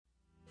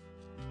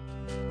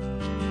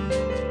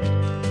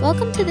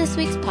Welcome to this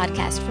week's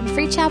podcast from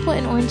Free Chapel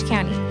in Orange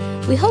County.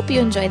 We hope you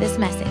enjoy this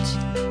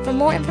message. For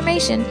more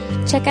information,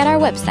 check out our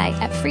website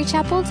at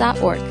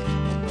freechapel.org.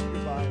 Open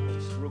your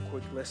Bibles real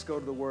quick. Let's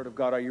go to the Word of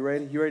God. Are you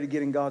ready? You ready to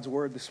get in God's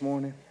Word this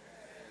morning?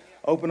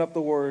 Open up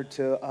the Word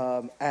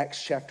to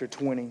Acts chapter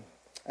 20.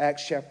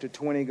 Acts chapter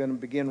 20, going to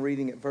begin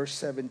reading at verse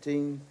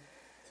 17.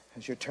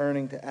 As you're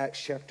turning to Acts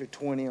chapter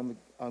 20, I'm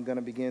going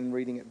to begin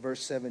reading at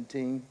verse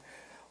 17.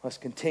 Let's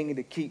continue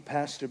to keep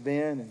Pastor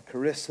Ben and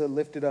Carissa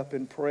lifted up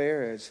in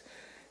prayer as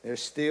they're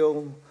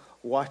still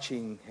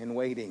watching and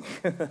waiting.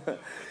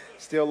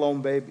 Still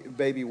on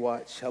baby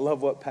watch. I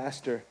love what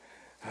Pastor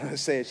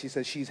said. She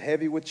said she's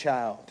heavy with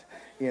child,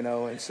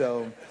 and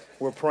so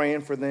we're praying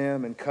for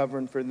them and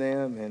covering for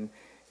them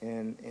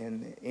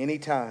and any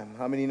time.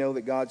 How many know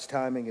that God's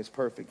timing is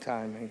perfect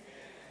timing?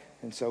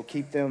 And so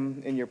keep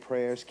them in your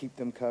prayers, keep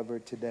them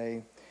covered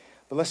today.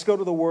 But let's go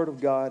to the Word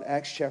of God,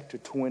 Acts chapter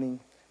 20.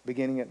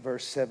 Beginning at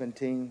verse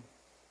 17,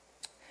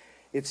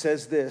 it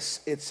says this.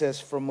 It says,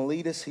 "From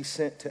Miletus he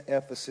sent to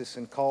Ephesus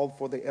and called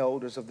for the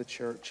elders of the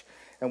church.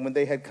 And when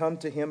they had come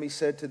to him, he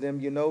said to them,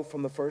 'You know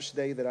from the first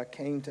day that I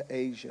came to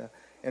Asia,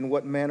 in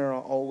what manner I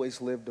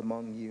always lived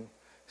among you,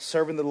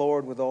 serving the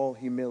Lord with all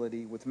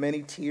humility, with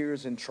many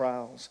tears and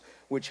trials,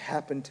 which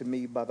happened to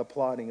me by the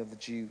plotting of the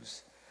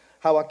Jews.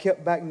 How I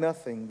kept back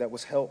nothing that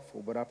was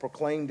helpful, but I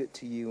proclaimed it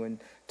to you and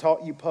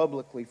taught you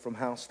publicly from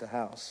house to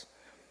house.'"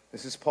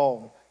 This is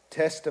Paul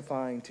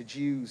testifying to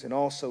Jews and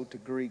also to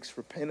Greeks,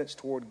 repentance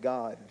toward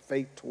God and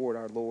faith toward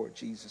our Lord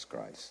Jesus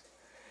Christ.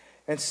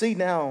 "And see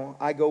now,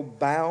 I go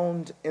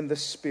bound in the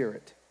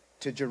Spirit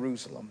to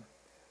Jerusalem,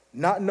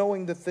 not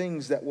knowing the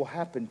things that will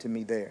happen to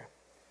me there,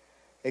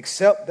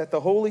 except that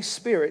the Holy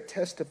Spirit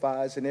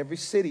testifies in every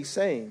city,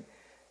 saying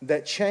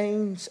that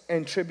chains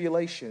and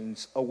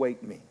tribulations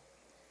await me.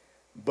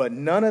 But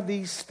none of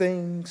these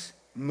things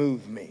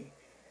move me,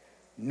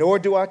 nor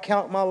do I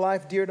count my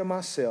life dear to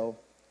myself,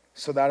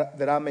 so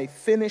that I may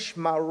finish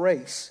my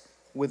race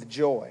with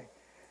joy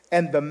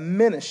and the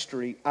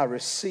ministry I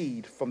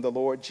received from the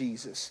Lord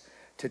Jesus,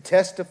 to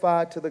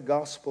testify to the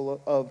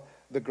gospel of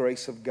the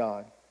grace of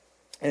God.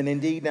 And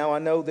indeed, now I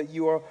know that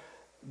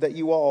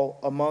you all,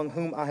 among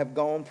whom I have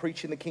gone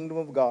preaching the kingdom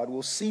of God,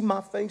 will see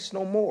my face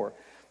no more.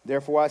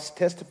 Therefore I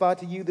testify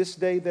to you this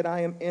day that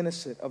I am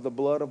innocent of the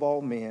blood of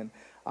all men.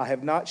 I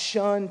have not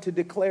shunned to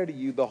declare to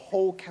you the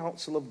whole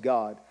counsel of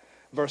God."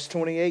 Verse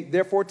 28,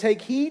 "Therefore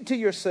take heed to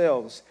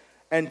yourselves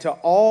and to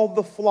all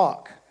the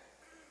flock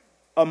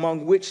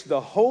among which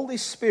the Holy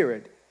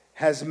Spirit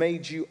has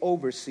made you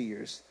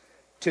overseers,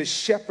 to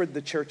shepherd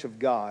the church of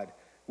God,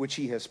 which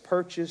he has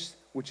purchased,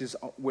 which is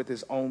with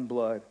his own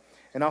blood."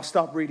 And I'll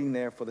stop reading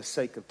there for the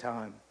sake of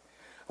time.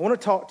 I want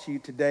to talk to you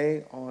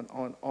today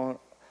on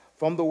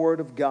from the Word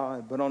of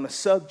God, but on a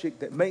subject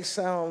that may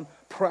sound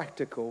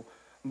practical,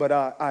 but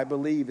I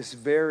believe is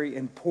very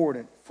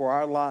important for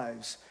our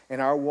lives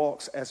and our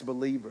walks as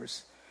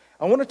believers.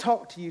 I want to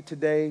talk to you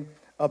today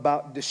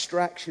about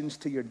distractions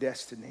to your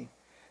destiny,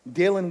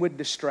 dealing with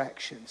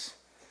distractions.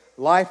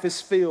 Life is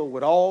filled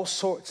with all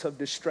sorts of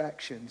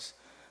distractions,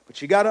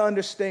 but you got to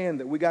understand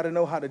that we got to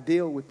know how to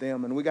deal with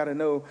them, and we got to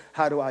know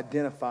how to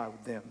identify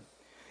with them.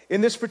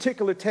 In this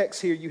particular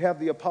text here, you have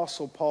the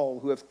Apostle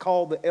Paul, who has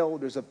called the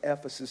elders of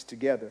Ephesus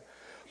together.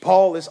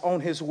 Paul is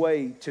on his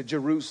way to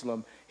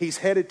Jerusalem. He's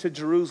headed to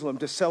Jerusalem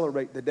to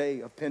celebrate the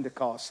day of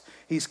Pentecost.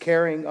 He's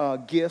carrying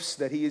gifts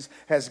that he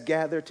has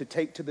gathered to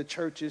take to the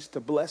churches to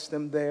bless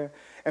them there.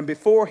 And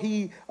before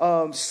he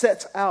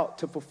sets out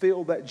to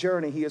fulfill that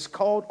journey, he has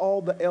called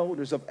all the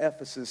elders of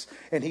Ephesus,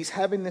 and he's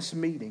having this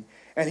meeting,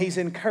 and he's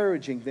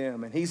encouraging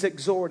them, and he's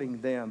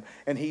exhorting them,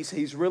 and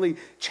he's really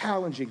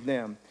challenging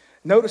them.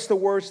 Notice the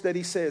words that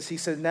he says. He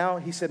said,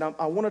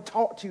 I want to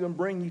talk to you and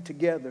bring you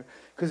together,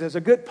 because there's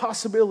a good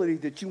possibility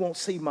that you won't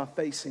see my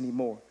face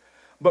anymore.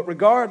 But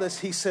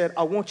regardless, he said,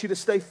 I want you to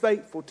stay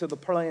faithful to the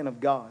plan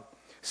of God.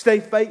 Stay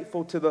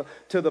faithful to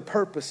the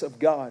purpose of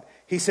God.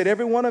 He said,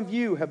 every one of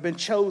you have been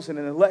chosen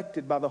and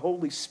elected by the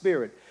Holy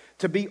Spirit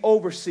to be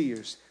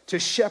overseers, to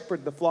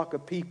shepherd the flock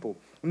of people.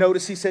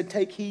 Notice he said,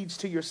 take heed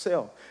to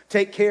yourself.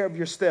 Take care of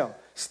yourself.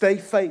 Stay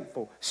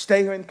faithful,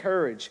 stay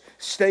encouraged,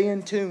 stay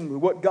in tune with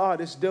what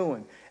God is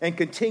doing, and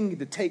continue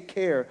to take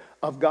care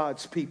of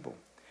God's people.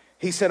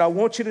 He said, I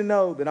want you to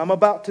know that I'm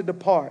about to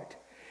depart.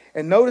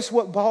 And notice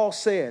what Paul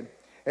said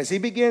as he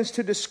begins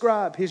to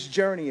describe his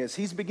journey, as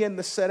he's beginning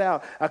to set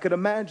out. I could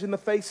imagine the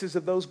faces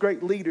of those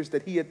great leaders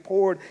that he had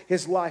poured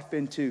his life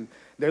into.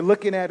 They're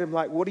looking at him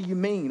like, what do you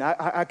mean?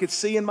 I could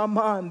see in my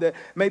mind that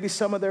maybe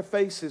some of their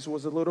faces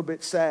was a little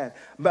bit sad.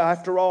 But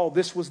after all,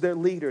 this was their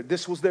leader.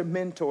 This was their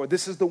mentor.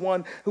 This is the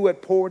one who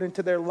had poured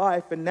into their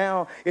life. And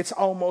now it's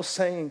almost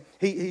saying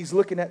he's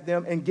looking at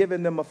them and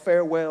giving them a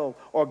farewell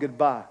or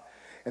goodbye.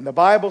 And the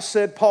Bible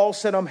said, Paul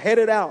said, I'm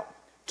headed out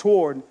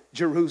toward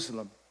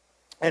Jerusalem.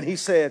 And he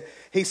said,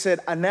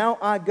 now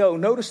I go.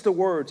 Notice the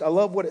words. I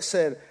love what it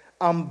said.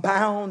 I'm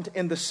bound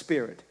in the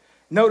Spirit.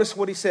 Notice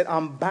what he said.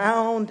 I'm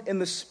bound in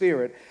the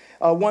Spirit.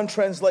 One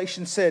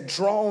translation said,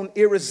 drawn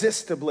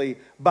irresistibly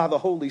by the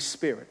Holy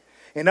Spirit.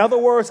 In other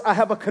words, I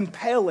have a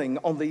compelling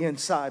on the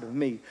inside of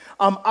me.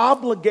 I'm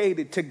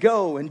obligated to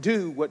go and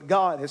do what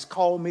God has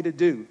called me to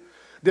do.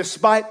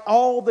 Despite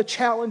all the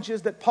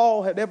challenges that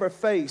Paul had ever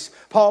faced,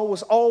 Paul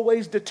was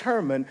always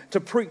determined to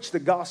preach the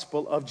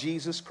gospel of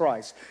Jesus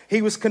Christ.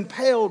 He was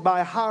compelled by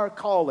a higher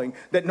calling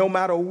that no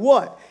matter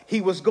what, he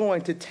was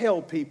going to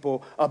tell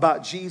people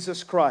about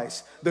Jesus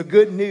Christ, the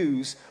good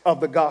news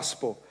of the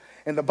gospel.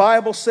 And the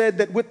Bible said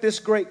that with this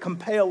great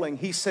compelling,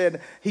 he said,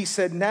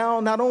 now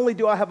not only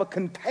do I have a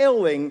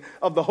compelling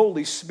of the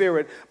Holy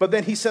Spirit, but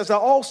then he says, I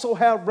also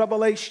have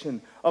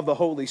revelation of the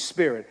Holy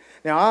Spirit.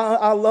 Now,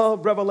 I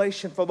love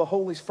revelation from the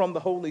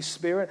Holy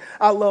Spirit.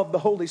 I love the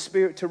Holy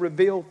Spirit to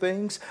reveal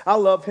things. I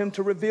love him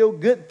to reveal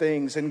good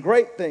things and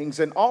great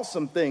things and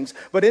awesome things.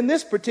 But in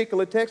this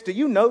particular text, do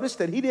you notice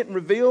that he didn't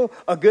reveal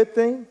a good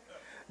thing?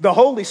 The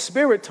Holy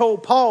Spirit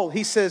told Paul,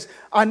 he says,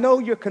 I know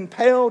you're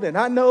compelled and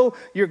I know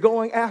you're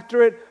going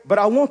after it, but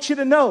I want you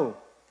to know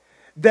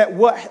that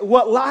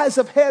what lies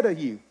ahead of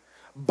you,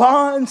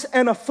 bonds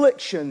and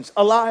afflictions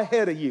lie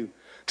ahead of you,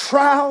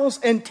 trials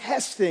and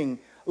testing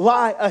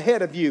lie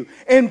ahead of you,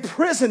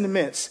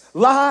 imprisonments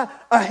lie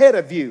ahead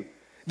of you.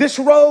 This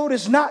road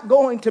is not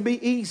going to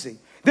be easy.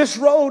 This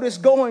road is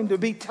going to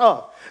be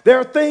tough. There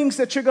are things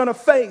that you're going to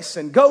face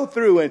and go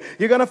through, and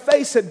you're going to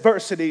face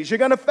adversities. You're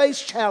going to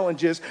face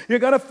challenges. You're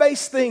going to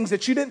face things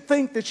that you didn't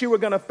think that you were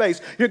going to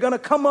face. You're going to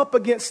come up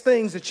against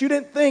things that you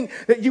didn't think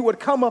that you would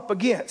come up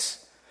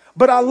against.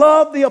 But I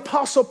love the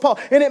Apostle Paul,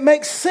 and it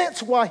makes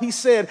sense why he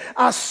said,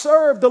 I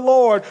served the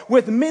Lord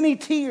with many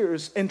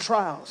tears and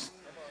trials.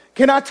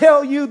 Can I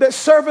tell you that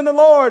serving the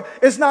Lord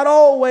is not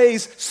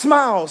always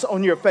smiles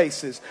on your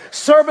faces?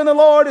 Serving the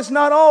Lord is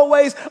not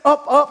always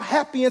up,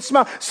 happy and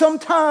smile.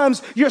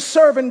 Sometimes you're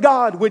serving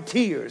God with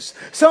tears.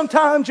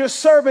 Sometimes you're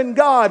serving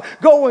God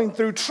going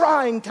through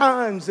trying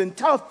times and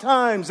tough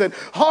times and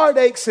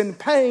heartaches and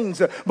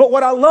pains. But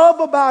what I love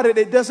about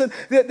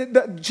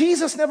it,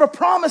 Jesus never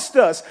promised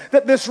us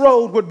that this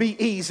road would be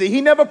easy.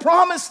 He never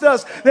promised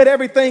us that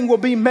everything will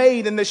be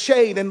made in the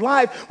shade and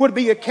life would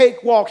be a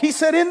cakewalk. He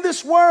said, in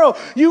this world,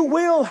 you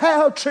will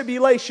have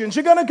tribulations.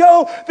 You're going to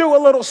go through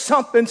a little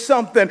something.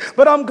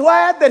 But I'm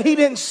glad that he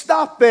didn't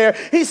stop there.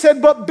 He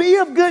said, but be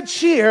of good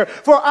cheer,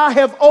 for I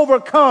have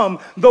overcome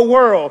the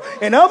world.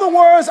 In other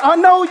words, I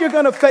know you're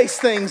going to face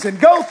things and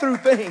go through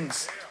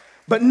things,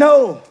 but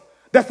know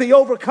that the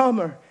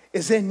overcomer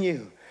is in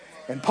you.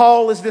 And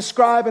Paul is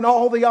describing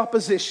all the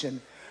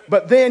opposition.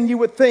 But then you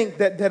would think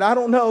that I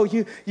don't know,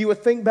 you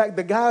would think back,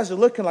 the guys are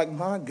looking like,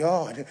 my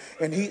God,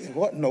 and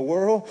what in the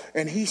world?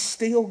 And he's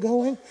still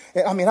going?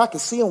 I mean, I can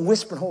see him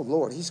whispering, oh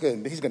Lord, this is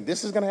going to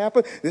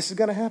happen. This is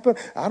going to happen.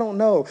 I don't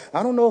know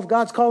if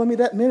God's calling me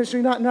that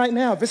ministry, not right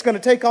now, if it's going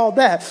to take all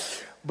that.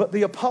 But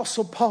the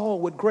Apostle Paul,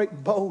 with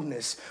great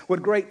boldness,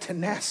 with great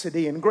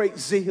tenacity and great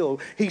zeal,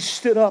 he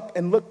stood up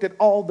and looked at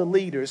all the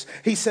leaders.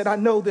 He said, I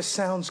know this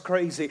sounds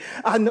crazy.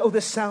 I know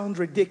this sounds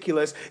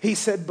ridiculous. He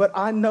said, but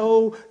I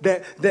know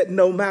that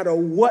no matter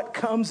what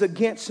comes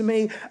against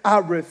me, I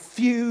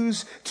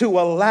refuse to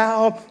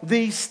allow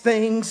these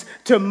things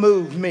to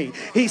move me.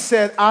 He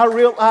said, I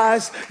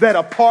realize that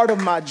a part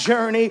of my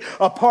journey,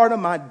 a part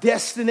of my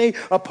destiny,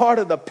 a part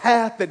of the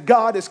path that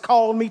God has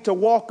called me to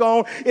walk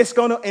on, it's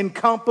going to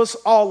encompass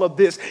all of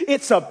this.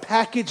 It's a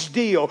package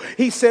deal.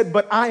 He said,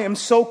 but I am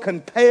so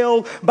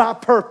compelled by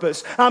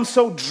purpose. I'm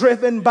so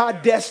driven by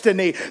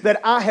destiny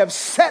that I have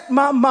set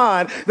my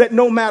mind that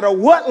no matter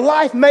what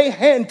life may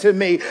hand to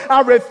me,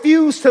 I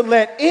refuse to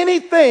let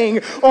anything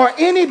or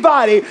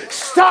anybody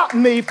stop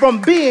me from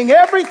being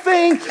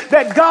everything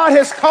that God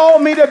has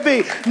called me to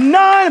be.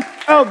 None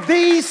of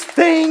these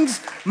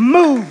things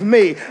move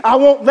me. I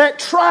won't let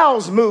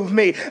trials move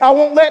me. I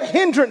won't let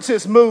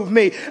hindrances move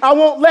me. I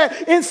won't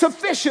let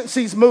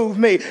insufficiencies move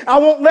me. I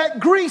won't let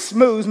grease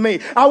move me.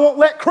 I won't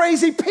let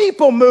crazy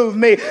people move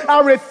me.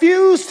 I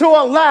refuse to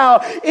allow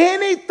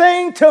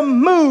anything to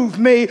move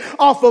me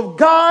off of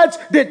God's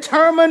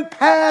determined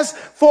path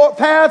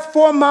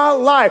for my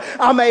life.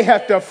 I may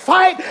have to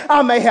fight.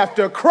 I may have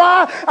to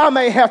cry. I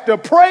may have to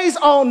praise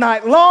all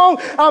night long.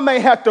 I may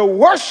have to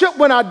worship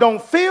when I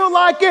don't feel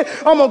like it.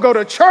 I'm going to go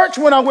to church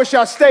when I wish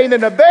I stayed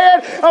in the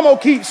bed. I'm going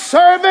to keep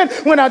serving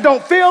when I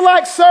don't feel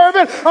like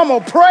serving. I'm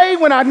going to pray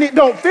when I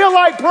don't feel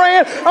like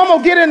praying. I'm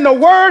going to get in the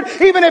Word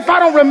even if I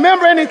don't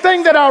remember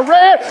anything that I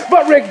read.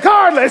 But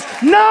regardless,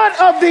 none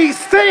of these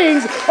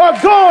things are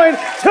going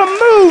to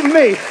move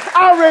me.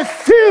 I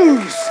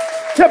refuse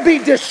to be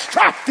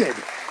distracted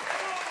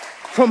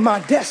from my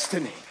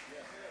destiny.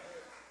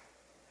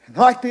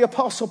 Like the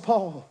Apostle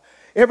Paul,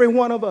 every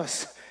one of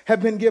us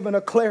have been given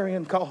a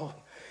clarion call.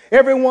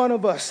 Every one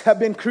of us have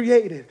been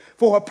created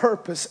for a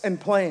purpose and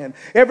plan.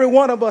 Every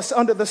one of us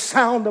under the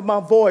sound of my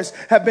voice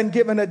have been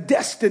given a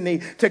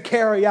destiny to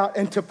carry out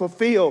and to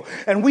fulfill.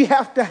 And we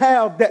have to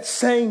have that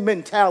same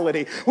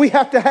mentality. We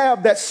have to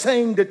have that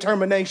same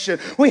determination.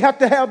 We have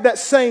to have that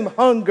same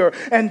hunger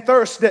and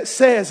thirst that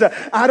says,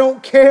 I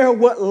don't care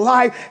what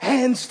life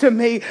hands to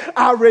me.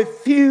 I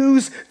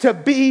refuse to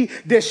be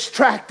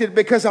distracted,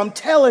 because I'm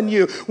telling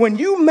you, when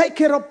you make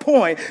it a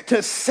point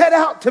to set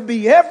out to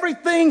be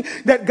everything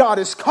that God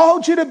has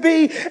called you to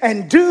be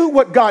and do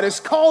what God has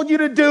called you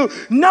to do,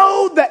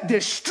 know that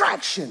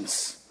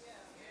distractions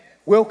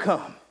will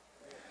come.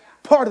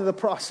 Part of the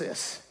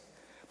process,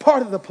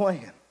 part of the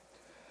plan.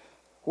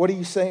 What are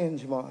you saying,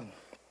 Javon?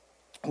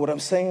 What I'm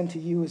saying to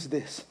you is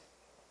this.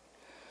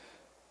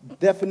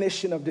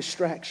 Definition of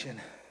distraction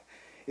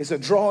is a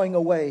drawing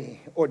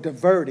away or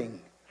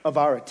diverting of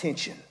our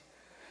attention,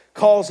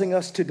 causing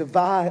us to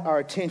divide our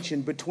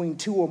attention between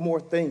two or more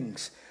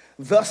things,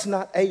 thus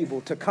not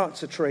able to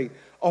concentrate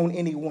on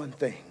any one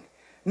thing.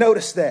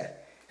 Notice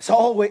that.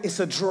 It's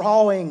a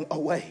drawing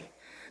away.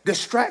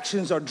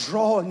 Distractions are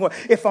drawing away.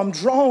 If I'm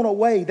drawn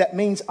away, that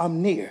means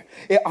I'm near.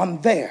 I'm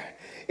there.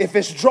 If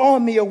it's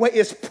drawing me away,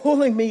 it's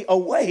pulling me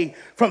away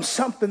from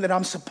something that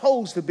I'm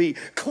supposed to be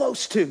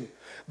close to.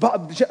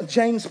 But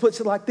James puts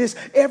it like this: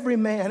 every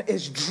man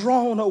is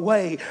drawn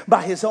away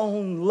by his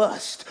own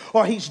lust,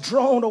 or he's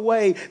drawn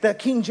away, that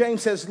King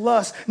James says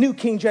lust, New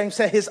King James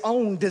says his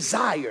own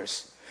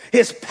desires.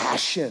 His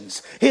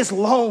passions, his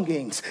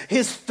longings,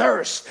 his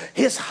thirst,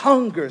 his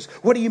hungers.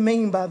 What do you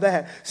mean by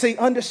that? See,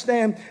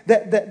 understand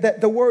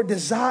that the word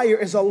desire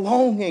is a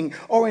longing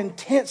or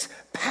intense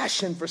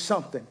passion for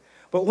something.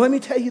 But let me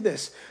tell you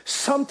this.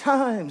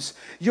 Sometimes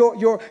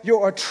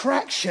your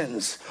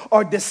attractions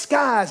are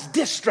disguised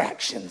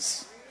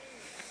distractions.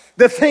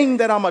 The thing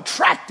that I'm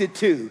attracted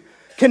to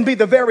can be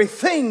the very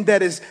thing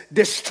that is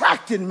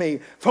distracting me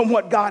from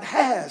what God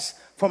has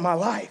for my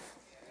life.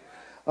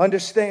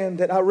 Understand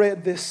that I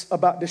read this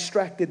about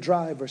distracted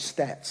driver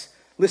stats.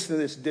 Listen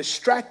to this: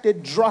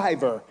 distracted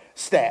driver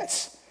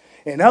stats.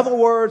 In other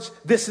words,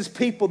 this is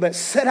people that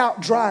set out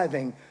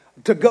driving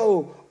to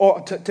go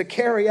or to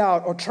carry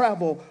out or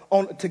travel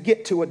on to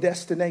get to a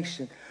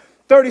destination.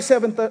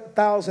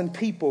 37,000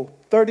 people,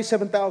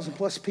 37,000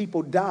 plus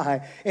people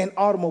die in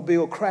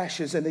automobile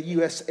crashes in the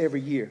U.S.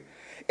 every year.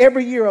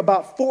 Every year,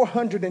 about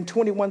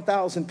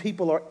 421,000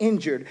 people are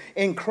injured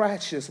in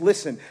crashes,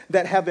 listen,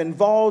 that have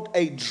involved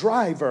a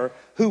driver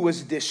who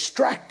was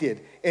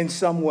distracted in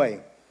some way.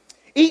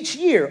 Each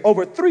year,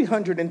 over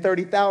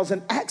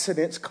 330,000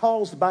 accidents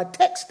caused by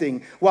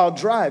texting while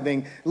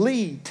driving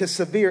lead to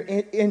severe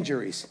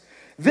injuries.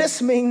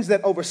 This means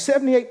that over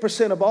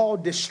 78% of all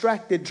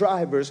distracted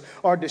drivers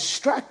are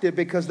distracted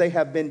because they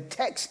have been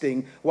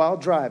texting while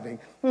driving.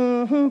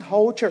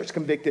 Whole church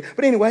convicted.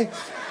 But anyway,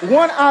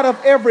 1 out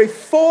of every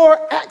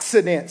 4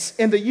 accidents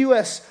in the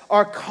U.S.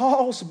 are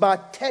caused by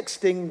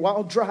texting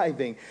while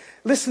driving.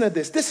 Listen to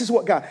this. This is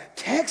what God,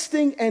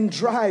 texting and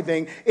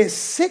driving is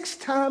 6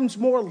 times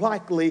more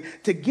likely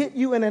to get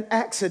you in an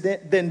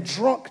accident than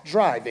drunk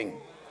driving.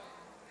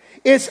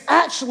 It's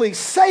actually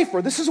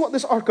safer. This is what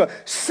this article,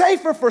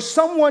 safer for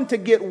someone to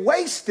get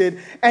wasted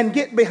and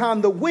get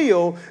behind the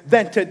wheel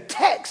than to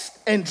text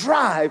and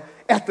drive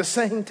at the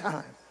same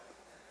time.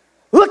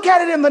 Look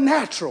at it in the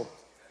natural.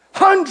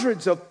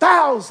 Hundreds of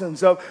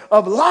thousands of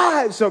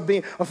lives are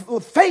being,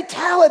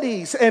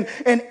 fatalities and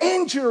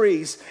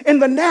injuries in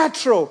the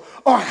natural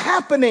are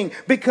happening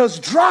because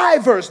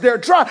drivers, they're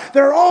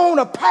on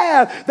a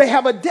path. They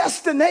have a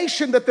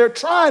destination that they're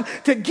trying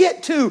to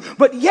get to.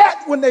 But yet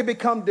when they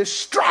become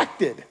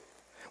distracted,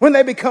 when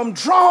they become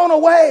drawn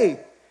away,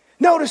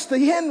 notice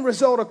the end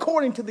result,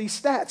 according to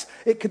these stats,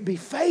 it could be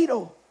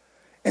fatal.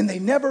 And they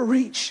never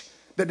reach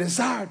the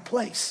desired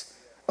place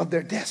of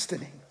their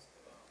destiny.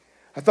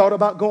 I thought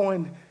about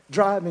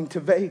driving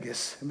to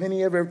Vegas.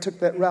 Many of you ever took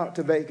that route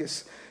to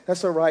Vegas?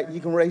 That's all right. You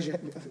can raise your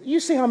hand. You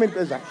see how many?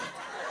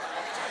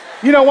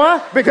 You know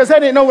why? Because they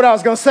didn't know what I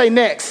was going to say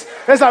next.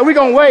 It's like, we're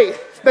going to wait.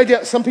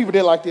 Some people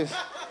did like this.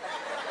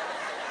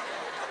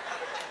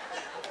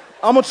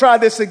 I'm going to try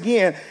this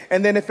again.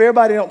 And then if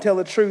everybody don't tell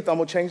the truth, I'm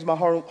going to change my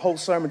whole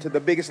sermon to the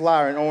biggest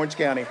liar in Orange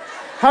County.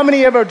 How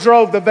many ever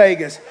drove to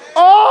Vegas?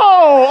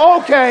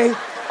 Oh, okay.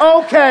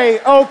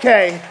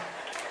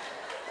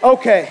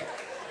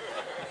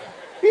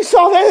 You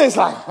saw that? It's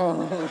like,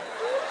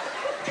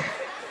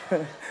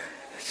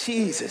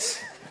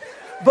 Jesus.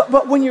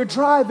 But when you're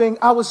driving,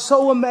 I was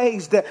so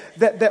amazed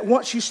that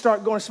once you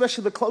start going,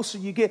 especially the closer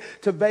you get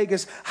to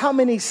Vegas, how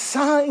many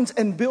signs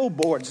and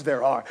billboards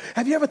there are.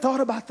 Have you ever thought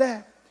about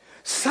that?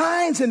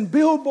 Signs and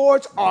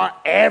billboards are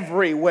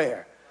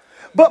everywhere.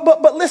 But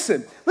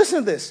listen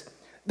to this.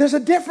 There's a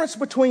difference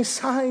between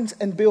signs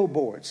and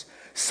billboards.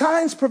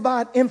 Signs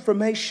provide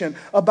information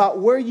about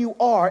where you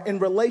are in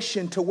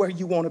relation to where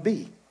you want to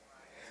be.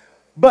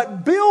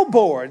 But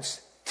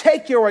billboards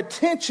take your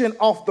attention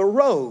off the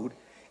road,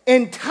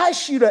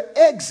 entice you to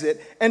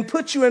exit, and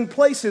put you in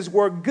places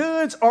where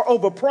goods are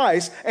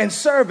overpriced and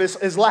service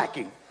is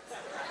lacking.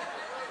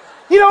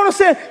 You know what I'm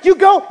saying?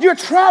 You're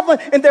traveling,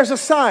 and there's a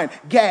sign,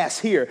 gas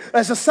here.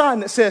 There's a sign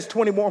that says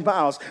 20 more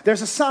miles.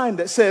 There's a sign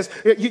that says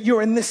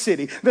you're in this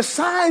city. The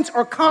signs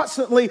are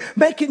constantly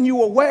making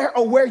you aware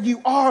of where you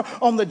are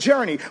on the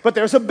journey. But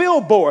there's a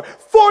billboard,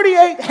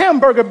 48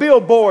 hamburger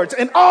billboards,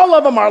 and all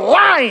of them are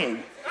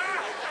lying.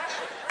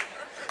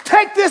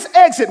 Take this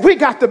exit, we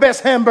got the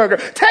best hamburger.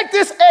 Take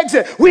this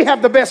exit, we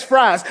have the best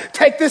fries.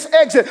 Take this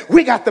exit,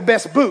 we got the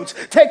best boots.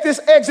 Take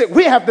this exit,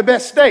 we have the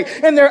best steak.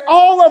 And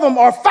all of them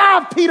are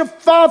 5 feet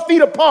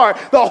apart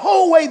the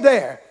whole way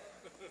there.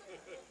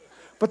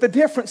 But the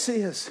difference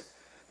is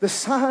the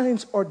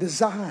signs are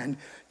designed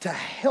to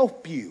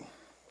help you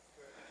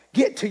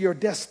get to your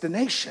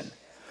destination.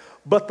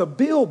 But the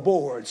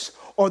billboards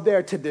are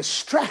there to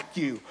distract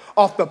you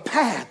off the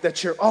path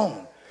that you're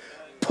on.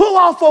 Pull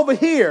off over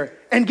here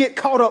and get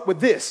caught up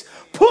with this.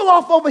 Pull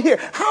off over here.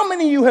 How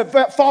many of you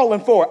have fallen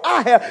for it?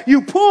 I have.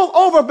 You pull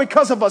over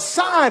because of a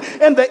sign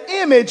and the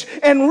image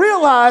and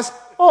realize,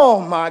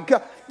 oh my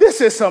God,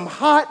 this is some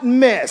hot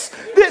mess.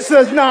 This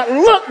does not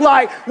look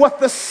like what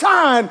the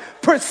sign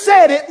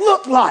said it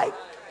looked like.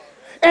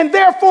 And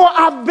therefore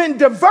I've been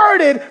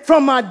diverted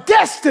from my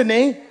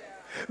destiny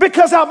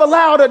because I've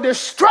allowed a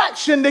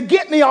distraction to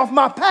get me off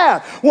my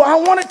path. Well, I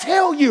want to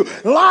tell you,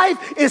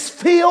 life is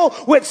filled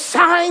with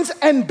signs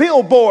and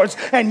billboards,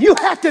 and you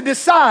have to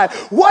decide,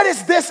 what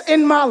is this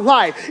in my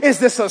life? Is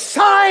this a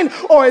sign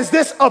or is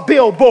this a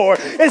billboard?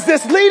 Is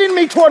this leading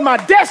me toward my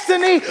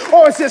destiny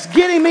or is this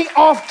getting me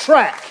off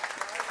track?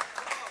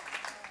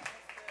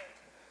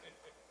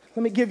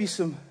 Let me give you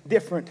some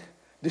different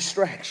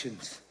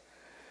distractions.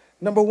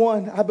 Number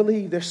one, I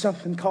believe there's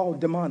something called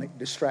demonic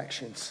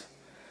distractions.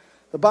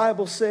 The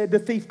Bible said the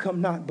thief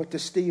come not but to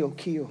steal,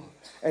 kill,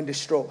 and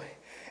destroy.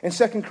 In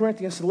 2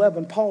 Corinthians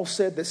 11, Paul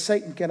said that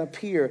Satan can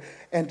appear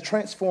and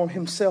transform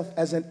himself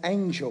as an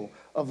angel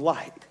of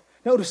light.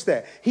 Notice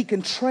that. He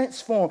can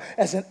transform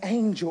as an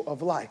angel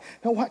of light.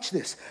 Now watch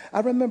this.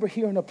 I remember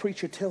hearing a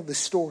preacher tell this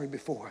story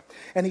before.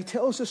 And he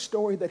tells a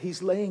story that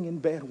he's laying in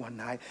bed one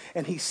night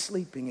and he's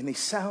sleeping and he's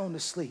sound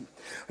asleep.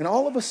 And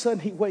all of a sudden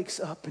he wakes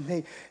up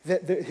and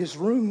his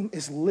room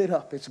is lit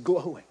up. It's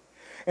glowing.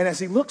 And as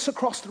he looks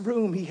across the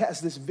room, he has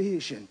this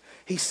vision.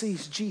 He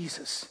sees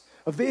Jesus,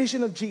 a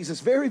vision of Jesus,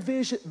 very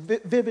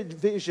vivid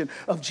vision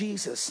of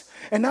Jesus.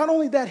 And not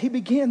only that, he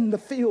began to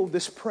feel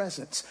this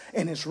presence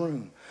in his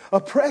room. A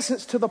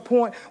presence to the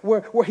point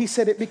where he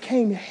said it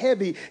became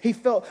heavy. He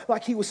felt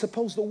like he was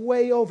supposed to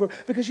weigh over.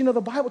 Because, you know, the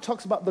Bible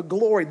talks about the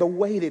glory, the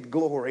weighted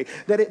glory,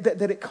 that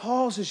it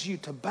causes you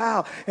to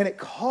bow and it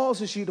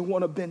causes you to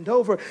want to bend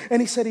over.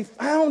 And he said he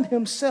found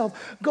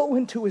himself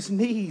going to his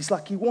knees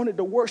like he wanted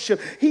to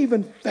worship. He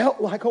even felt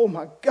like, oh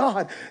my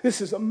God, this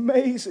is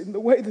amazing. The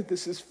way that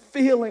this is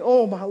feeling.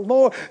 Oh my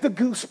Lord, the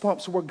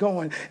goosebumps were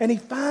going. And he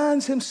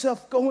finds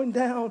himself going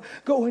down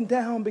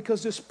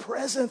because this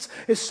presence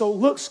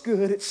looks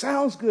good. It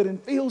sounds good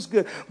and feels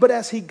good. But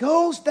as he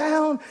goes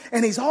down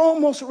and he's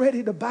almost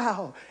ready to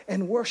bow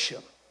and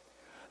worship,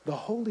 the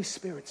Holy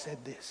Spirit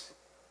said this: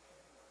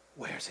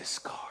 where's his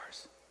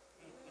scars?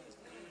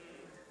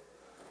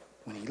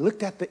 When he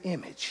looked at the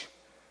image,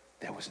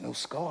 there was no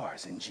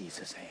scars in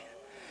Jesus' hand.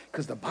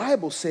 Because the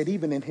Bible said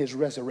even in his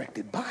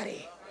resurrected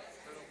body,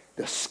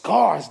 the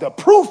scars, the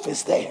proof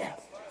is there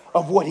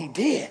of what he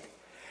did.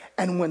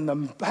 And when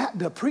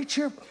the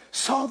preacher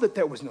saw that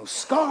there was no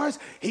scars,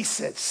 he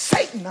said,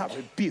 Satan, I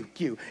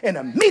rebuke you. And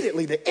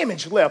immediately the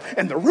image left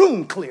and the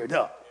room cleared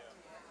up.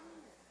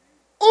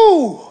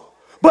 Ooh,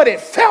 but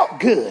it felt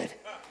good.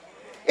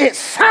 It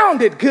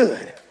sounded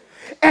good.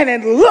 And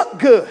it looked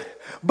good.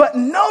 But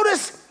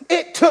notice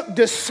it took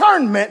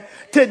discernment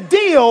to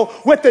deal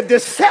with the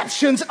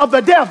deceptions of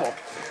the devil.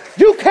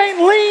 You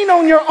can't lean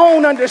on your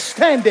own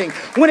understanding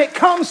when it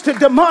comes to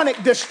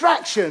demonic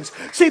distractions.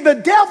 See, the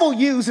devil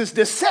uses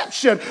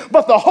deception,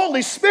 but the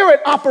Holy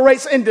Spirit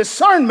operates in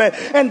discernment.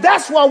 And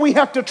that's why we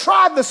have to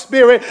try the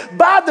Spirit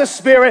by the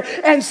Spirit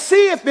and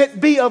see if it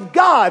be of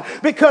God.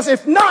 Because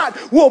if not,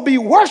 we'll be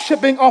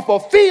worshiping off a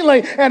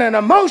feeling and an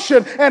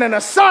emotion and a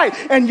sight.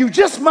 And you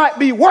just might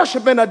be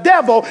worshiping a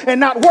devil and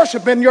not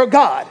worshiping your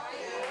God.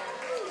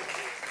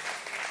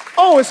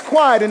 Oh, it's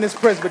quiet in this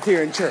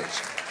Presbyterian church.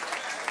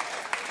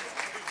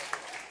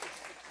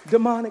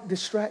 Demonic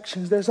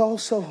distractions. There's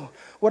also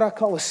what I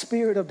call a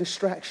spirit of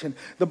distraction.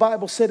 The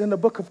Bible said in the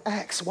book of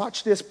Acts,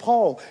 watch this,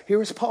 Paul,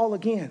 here is Paul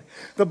again.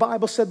 The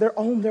Bible said they're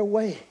on their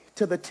way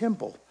to the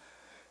temple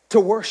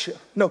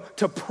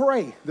to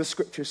pray, the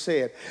scripture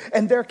said.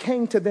 And there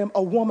came to them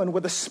a woman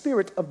with a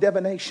spirit of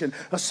divination,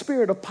 a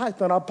spirit of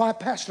Python. Our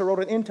pastor wrote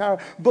an entire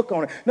book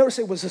on it. Notice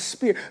it was a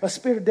spirit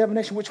of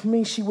divination, which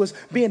means she was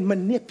being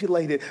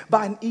manipulated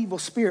by an evil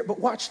spirit. But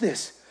watch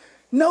this.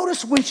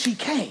 Notice when she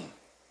came.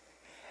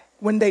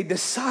 When they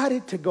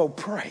decided to go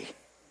pray,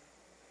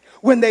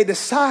 when they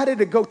decided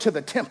to go to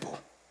the temple,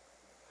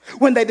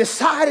 when they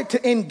decided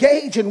to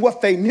engage in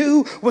what they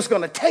knew was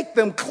going to take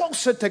them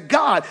closer to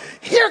God,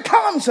 here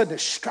comes a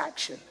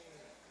distraction.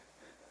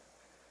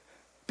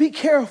 Be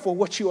careful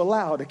what you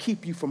allow to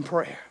keep you from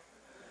prayer.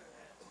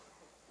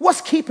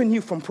 What's keeping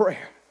you from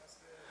prayer?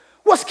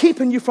 What's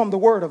keeping you from the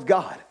Word of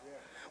God?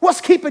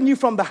 What's keeping you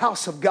from the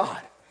house of God?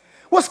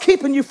 What's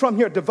keeping you from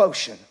your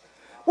devotion?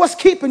 What's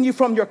keeping you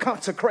from your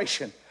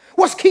consecration?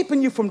 What's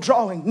keeping you from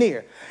drawing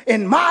near?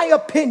 In my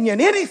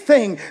opinion,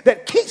 anything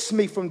that keeps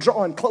me from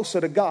drawing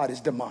closer to God is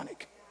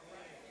demonic.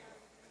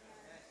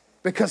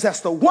 Because that's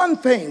the one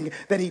thing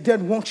that he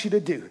doesn't want you to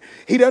do.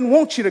 He doesn't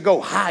want you to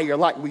go higher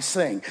like we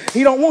sing.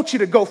 He don't want you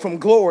to go from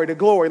glory to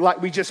glory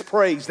like we just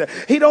praised.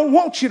 He don't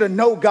want you to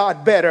know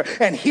God better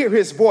and hear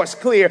his voice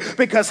clear,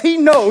 because he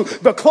knows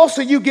the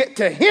closer you get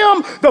to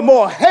him, the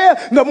more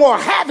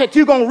havoc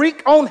you're going to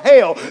wreak on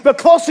hell. The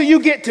closer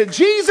you get to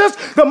Jesus,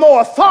 the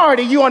more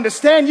authority you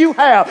understand you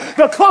have.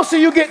 The closer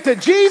you get to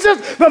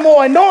Jesus, the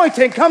more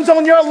anointing comes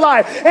on your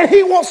life. And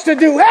he wants to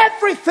do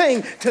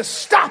everything to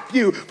stop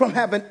you from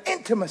having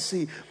intimacy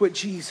with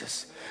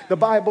Jesus. The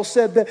Bible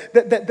said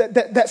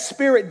that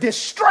spirit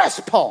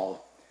distressed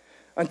Paul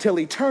until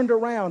he turned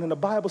around, and the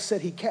Bible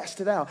said he cast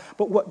it out.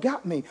 But what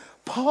got me,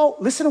 Paul,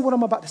 listen to what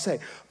I'm about to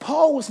say.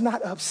 Paul was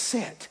not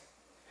upset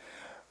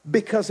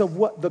because of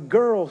what the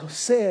girl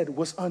said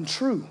was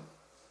untrue.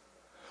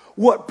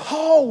 What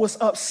Paul was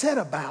upset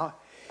about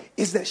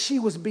is that she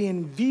was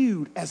being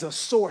viewed as a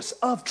source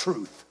of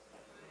truth.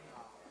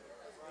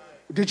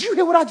 Did you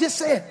hear what I just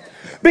said?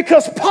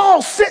 Because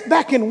Paul sit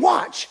back and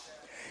watch,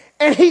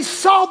 and he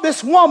saw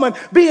this woman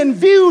being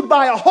viewed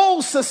by a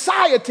whole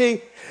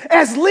society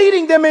as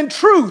leading them in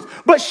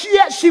truth. But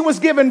yet she was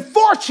given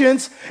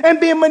fortunes and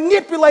being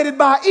manipulated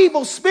by an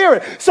evil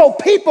spirit. So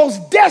people's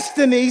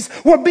destinies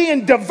were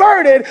being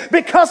diverted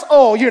because,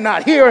 oh, you're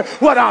not hearing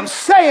what I'm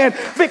saying,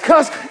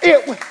 because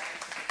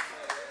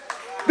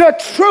the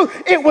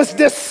truth, it was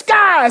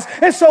disguised.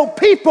 And so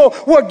people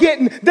were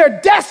getting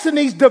their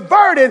destinies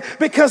diverted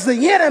because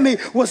the enemy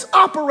was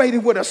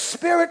operating with a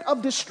spirit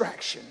of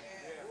distraction.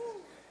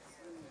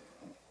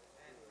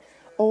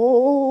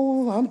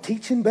 Oh, I'm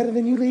teaching better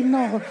than you leading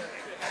on.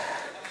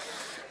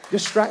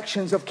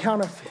 Distractions of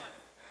counterfeit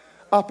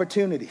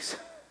opportunities.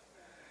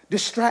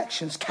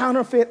 Distractions,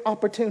 counterfeit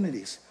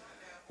opportunities.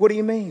 What do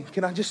you mean?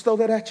 Can I just throw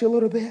that at you a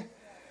little bit?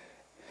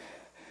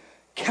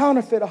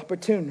 Counterfeit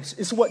opportunities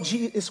is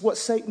what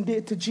Satan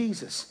did to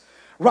Jesus.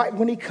 Right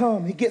when he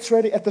comes, he gets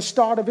ready at the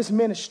start of his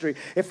ministry.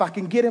 If I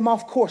can get him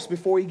off course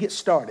before he gets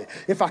started.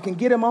 If I can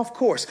get him off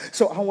course.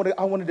 So I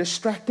want to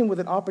distract him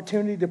with an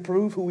opportunity to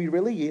prove who he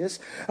really is.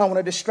 I want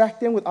to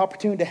distract him with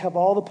opportunity to have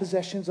all the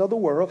possessions of the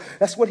world.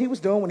 That's what he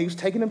was doing when he was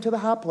taking him to the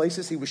high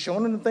places. He was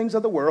showing him the things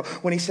of the world.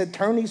 When he said,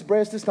 turn these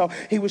breads to stone,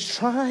 he was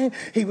trying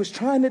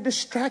to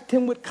distract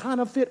him with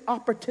counterfeit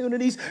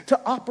opportunities to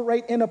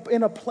operate in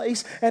a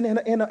place and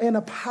in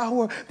a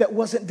power that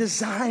wasn't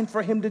designed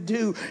for him to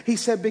do. He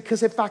said,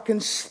 because if I can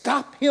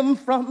stop him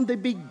from the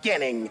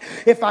beginning,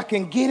 if I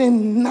can get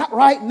him not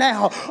right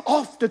now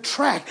off the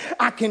track,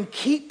 I can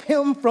keep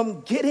him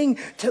from getting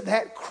to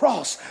that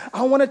cross.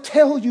 I want to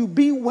tell you,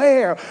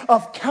 beware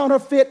of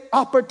counterfeit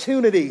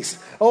opportunities.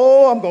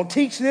 Oh, I'm going to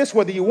teach this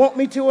whether you want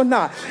me to or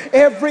not.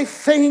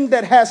 Everything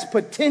that has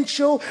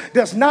potential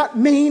does not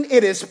mean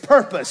it is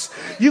purpose.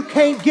 You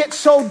can't get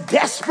so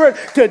desperate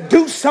to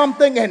do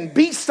something and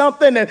be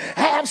something and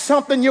have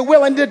something you're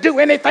willing to do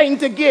anything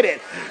to get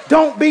it.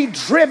 Don't be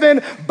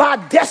driven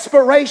by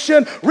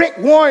desperation. Rick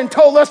Warren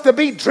told us to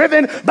be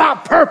driven by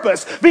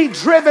purpose. Be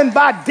driven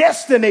by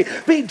destiny.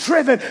 Be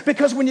driven,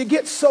 because when you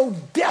get so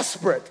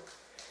desperate,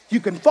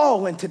 you can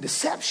fall into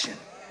deception.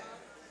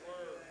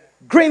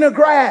 Greener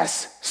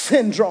grass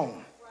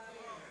syndrome.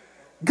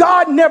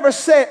 God never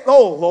said,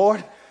 oh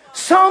Lord.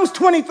 Psalms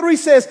 23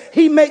 says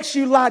he makes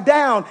you lie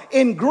down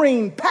in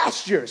green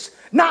pastures,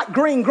 not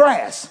green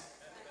grass.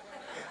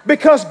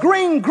 Because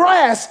green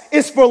grass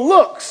is for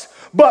looks,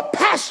 but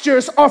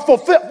pastures are for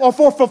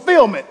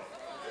fulfillment.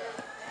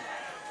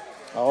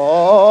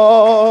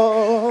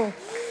 Oh.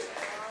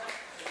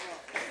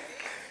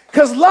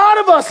 Because a lot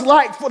of us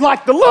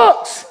like the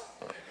looks.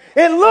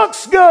 It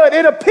looks good.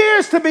 It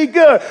appears to be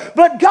good.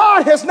 But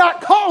God has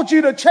not called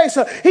you to chase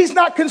her. He's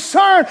not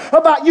concerned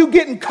about you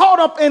getting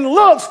caught up in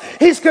looks.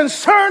 He's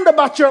concerned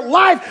about your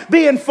life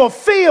being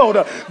fulfilled.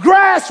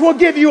 Grass will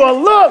give you a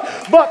look,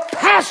 but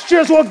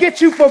pastures will get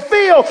you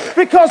fulfilled,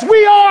 because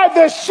we are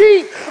the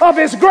sheep of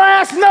his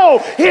grass. No,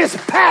 his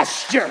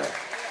pasture.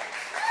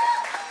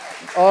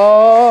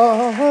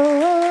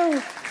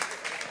 Oh.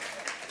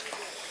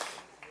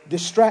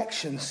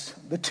 Distractions,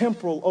 the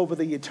temporal over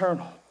the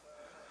eternal.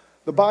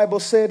 The Bible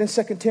said in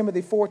 2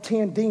 Timothy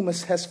 4:10,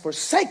 Demas has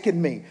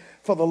forsaken me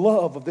for the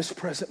love of this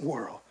present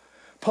world.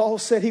 Paul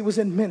said he was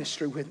in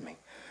ministry with me.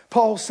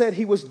 Paul said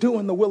he was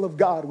doing the will of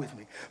God with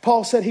me.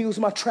 Paul said he was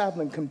my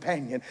traveling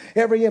companion.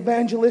 Every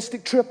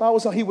evangelistic trip I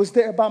was on, he was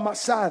there by my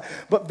side.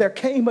 But there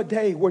came a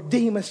day where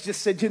Demas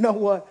just said, you know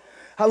what?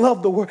 I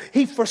love the word.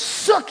 He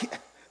forsook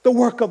the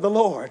work of the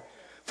Lord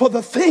for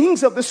the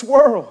things of this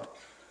world.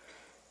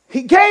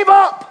 He gave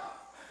up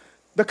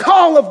the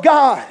call of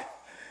God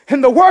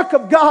and the work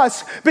of God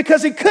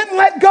because he couldn't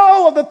let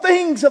go of the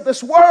things of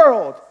this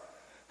world.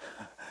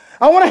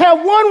 I want to have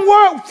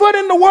one foot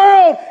in the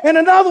world and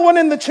another one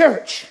in the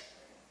church.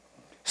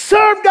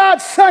 Serve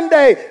God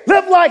Sunday,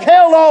 live like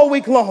hell all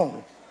week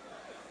long.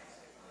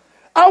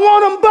 I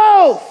want them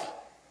both.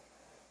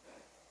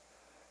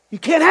 You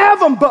can't have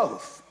them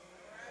both.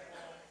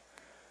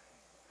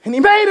 And he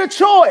made a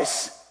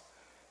choice.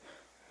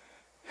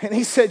 And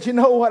he said, you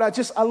know what?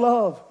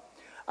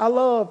 I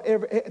love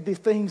the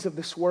things of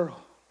this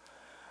world.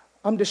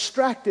 I'm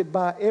distracted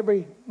by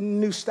every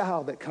new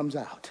style that comes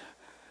out.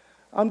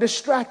 I'm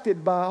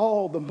distracted by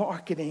all the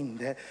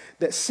marketing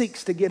that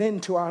seeks to get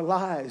into our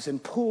lives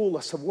and pull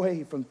us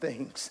away from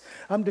things.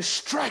 I'm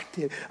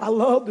distracted. I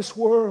love this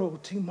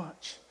world too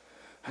much.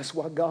 That's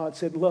why God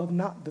said, love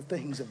not the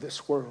things of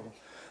this world.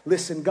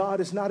 Listen,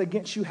 God is not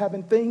against you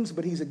having things,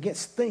 but he's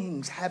against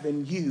things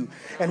having you.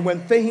 And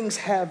when things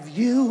have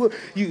you,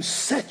 you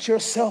set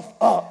yourself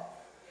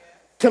up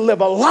to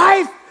live a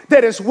life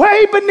that is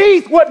way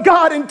beneath what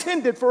God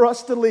intended for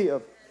us to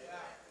live.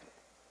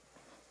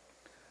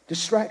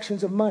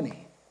 Distractions of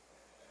money.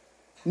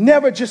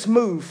 Never just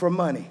move for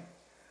money.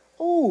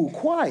 Oh,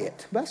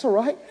 quiet. That's all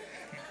right.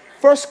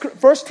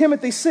 First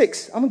Timothy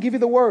 6. I'm going to give you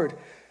the word.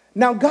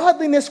 Now,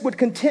 godliness with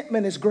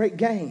contentment is great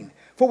gain.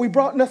 For we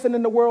brought nothing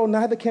in the world,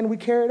 neither can we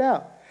carry it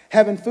out.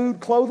 Having food,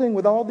 clothing,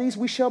 with all these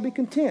we shall be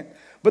content.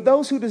 But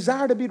those who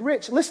desire to be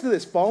rich, listen to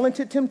this, fall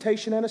into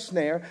temptation and a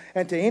snare,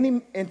 and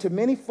into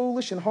many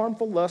foolish and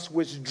harmful lusts,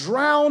 which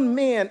drown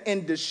men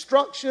in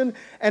destruction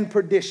and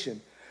perdition.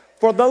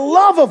 For the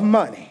love of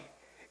money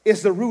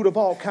is the root of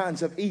all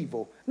kinds of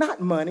evil.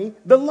 Not money,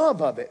 the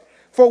love of it.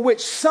 For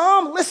which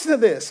some, listen to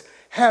this,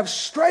 have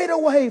strayed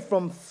away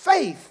from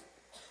faith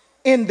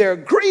in their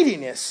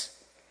greediness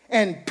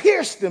and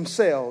pierced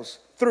themselves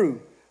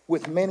through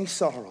with many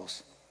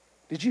sorrows.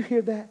 Did you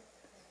hear that?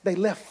 They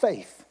left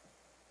faith.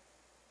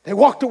 They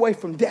walked away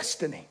from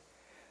destiny.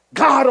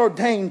 God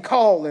ordained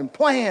call and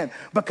plan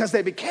because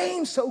they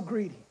became so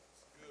greedy.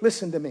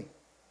 Listen to me.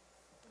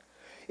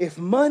 If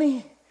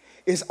money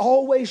is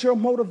always your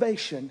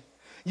motivation,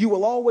 you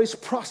will always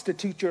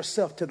prostitute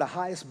yourself to the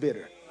highest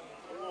bidder.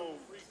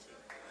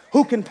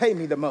 Who can pay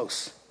me the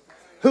most?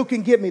 Who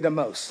can give me the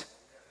most?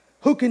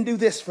 Who can do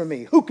this for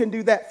me? Who can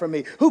do that for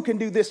me? Who can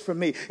do this for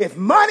me? If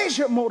money's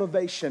your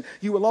motivation,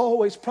 you will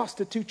always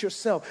prostitute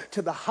yourself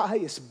to the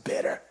highest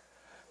bidder.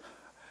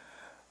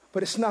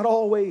 But it's not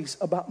always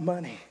about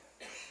money.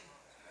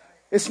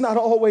 It's not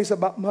always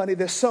about money.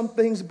 There's some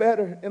things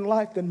better in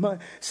life than money.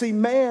 See,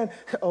 man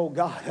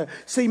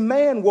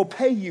will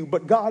pay you,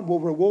 but God will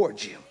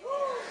reward you.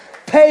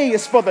 Pay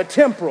is for the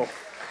temporal.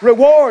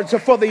 Rewards are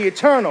for the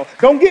eternal.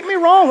 Don't get me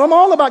wrong. I'm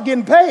all about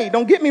getting paid.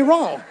 Don't get me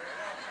wrong.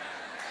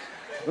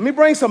 Let me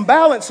bring some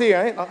balance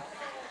here.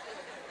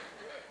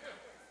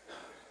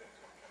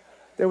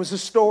 There was a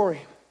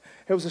story.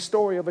 It was a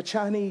story of a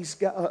Chinese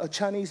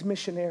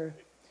missionary.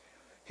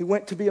 He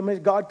went to be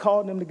God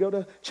called him to go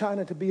to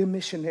China to be a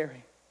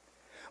missionary.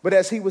 But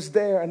as he was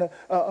there, and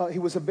he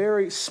was a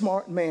very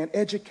smart man,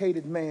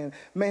 educated man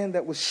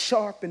that was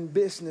sharp in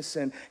business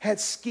and had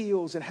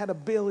skills and had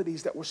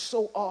abilities that were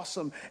so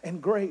awesome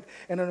and great.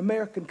 And an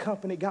American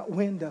company got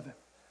wind of him.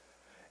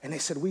 And they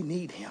said, we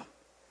need him.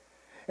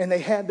 And they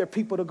had their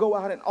people to go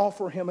out and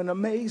offer him an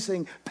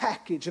amazing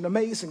package, an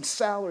amazing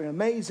salary, an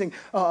amazing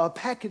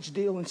package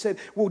deal, and said,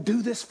 we'll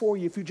do this for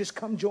you if you just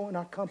come join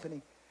our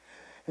company.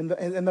 And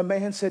the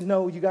man said,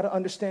 no, you got to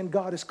understand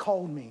God has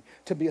called me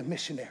to be a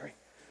missionary.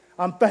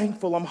 I'm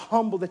thankful, I'm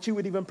humble that you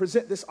would even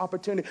present this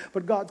opportunity,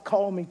 but God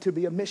called me to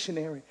be a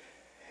missionary.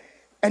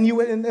 And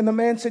the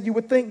man said, you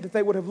would think that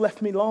they would have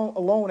left me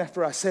alone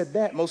after I said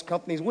that. Most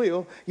companies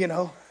will, you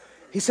know.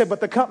 He said,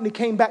 but the company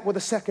came back with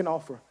a second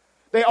offer.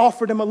 They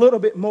offered him a little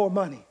bit more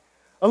money,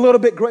 a little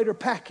bit greater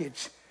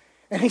package.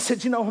 And he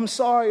said, I'm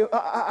sorry.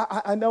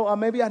 I know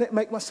maybe I didn't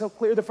make myself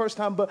clear the first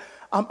time, but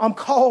I'm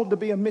called to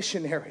be a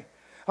missionary.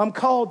 I'm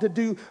called to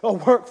do a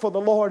work for the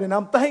Lord, and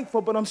I'm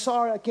thankful, but I'm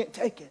sorry I can't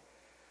take it.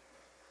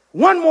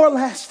 One more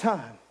last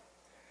time.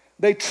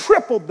 They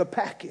tripled the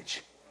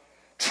package,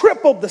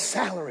 tripled the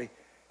salary.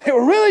 They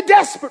were really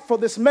desperate for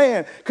this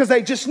man because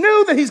they just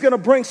knew that he's going to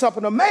bring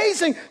something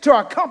amazing to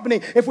our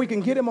company if we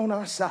can get him on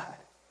our side.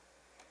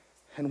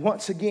 And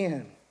once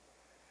again,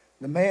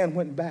 the man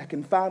went back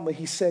and finally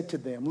he said to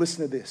them,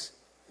 listen to this.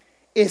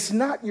 It's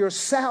not your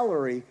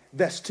salary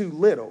that's too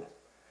little.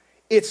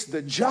 It's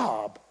the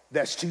job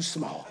that's too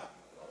small.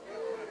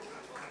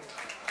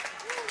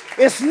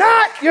 It's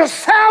not your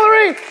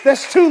salary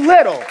that's too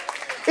little.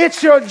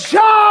 It's your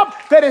job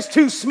that is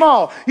too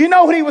small. You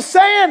know what he was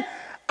saying?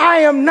 I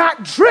am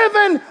not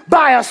driven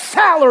by a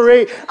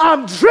salary.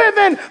 I'm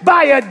driven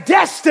by a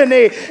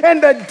destiny.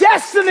 And the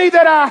destiny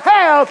that I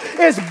have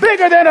is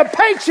bigger than a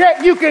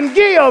paycheck you can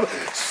give.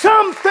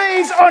 Some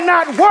things are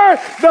not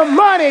worth the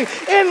money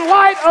in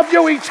light of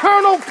your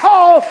eternal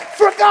call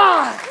for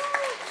God.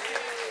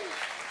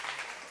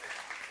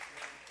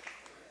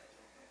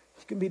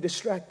 You can be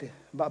distracted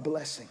by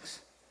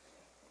blessings.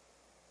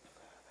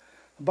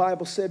 The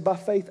Bible said by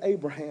faith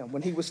Abraham,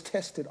 when he was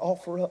tested,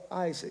 offered up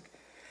Isaac.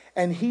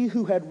 And he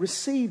who had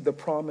received the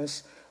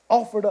promise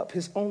offered up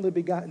his only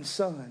begotten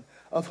son,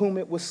 of whom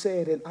it was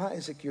said, in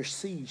Isaac your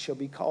seed shall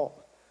be called.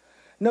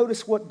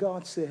 Notice what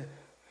God said.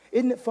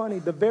 Isn't it funny?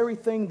 The very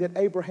thing that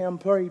Abraham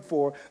prayed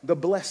for, the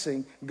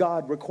blessing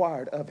God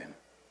required of him.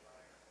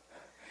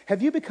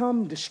 Have you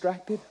become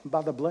distracted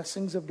by the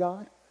blessings of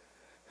God?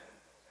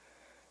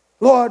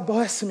 Lord,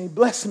 bless me,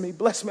 bless me,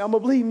 bless me. I'm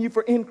believing you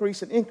for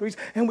increase and increase,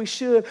 and we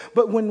should.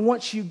 But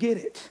once you get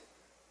it,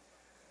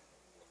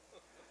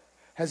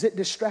 has it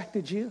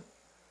distracted you?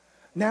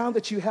 Now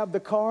that you have the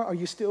car, are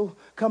you still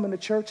coming to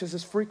church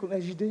as frequent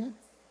as you did?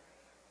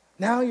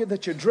 Now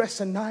that you're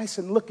dressing nice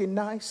and looking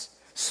nice,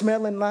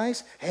 smelling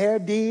nice, hair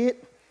did,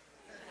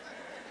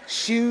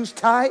 shoes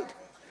tight,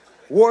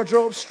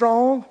 wardrobe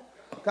strong,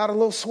 got a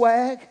little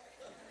swag.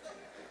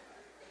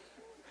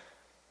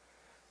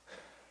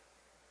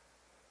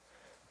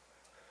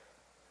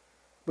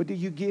 But do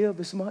you give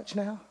as much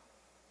now?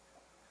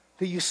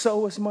 Do you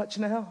sow as much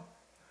now?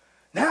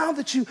 Now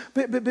that you,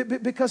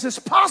 because it's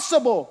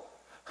possible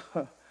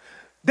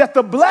that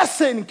the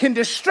blessing can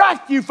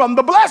distract you from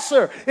the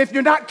blesser if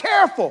you're not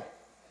careful.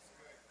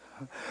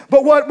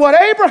 But what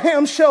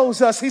Abraham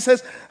shows us, he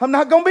says, I'm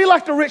not going to be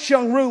like the rich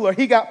young ruler.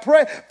 He got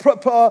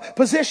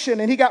position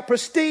and he got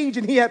prestige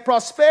and he had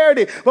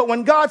prosperity. But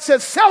when God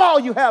said, sell all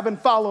you have and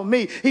follow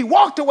me, he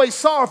walked away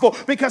sorrowful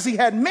because he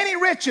had many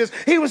riches.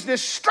 He was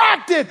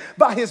distracted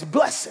by his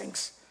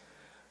blessings.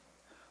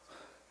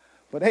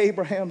 But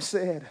Abraham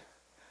said,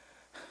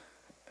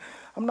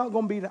 I'm not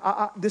going to be,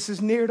 this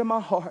is near to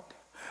my heart.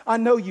 I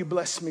know you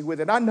blessed me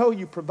with it. I know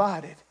you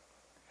provided.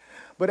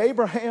 But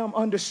Abraham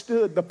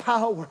understood the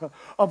power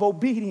of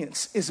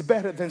obedience is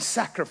better than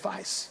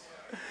sacrifice.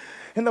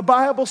 And the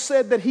Bible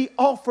said that he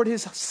offered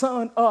his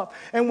son up.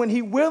 And when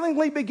he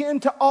willingly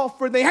began to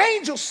offer, the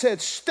angel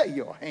said, stay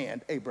your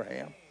hand,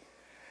 Abraham.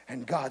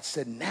 And God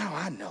said, now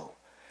I know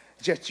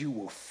that you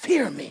will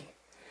fear me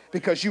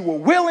because you were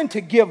willing to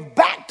give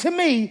back to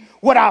me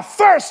what I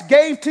first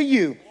gave to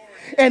you.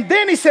 And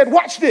then he said,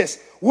 watch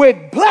this.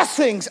 With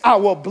blessings, I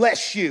will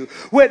bless you.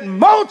 With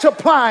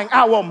multiplying,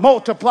 I will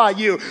multiply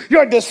you.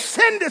 Your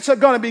descendants are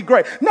going to be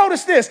great.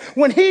 Notice this.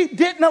 When he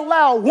didn't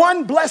allow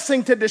one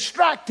blessing to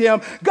distract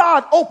him,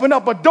 God opened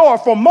up a door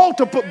for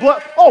multiplied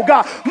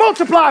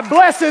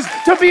blessings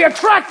to be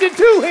attracted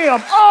to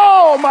him.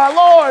 Oh, my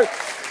Lord.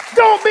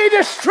 Don't be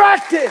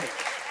distracted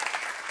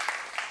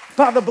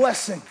by the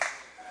blessing.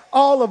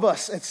 All of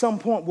us at some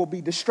point will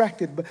be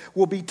distracted, but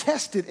will be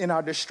tested in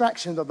our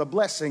distractions of the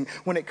blessing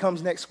when it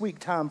comes next week,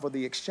 time for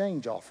the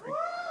exchange offering.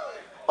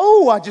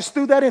 Oh, I just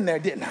threw that in there,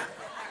 didn't I?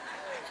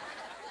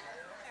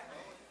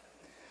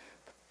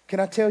 Can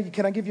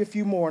I give you a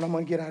few more and I'm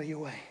going to get out of your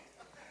way.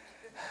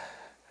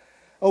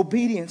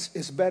 Obedience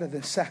is better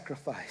than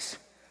sacrifice.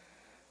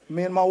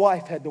 Me and my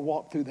wife had to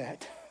walk through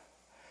that.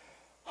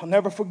 I'll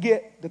never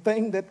forget the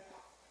thing that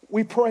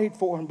we prayed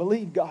for and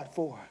believed God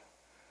for.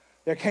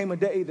 There came a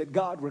day that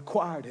God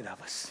required it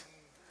of us.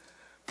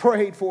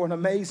 Prayed for an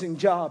amazing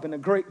job and a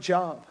great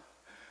job.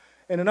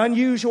 And an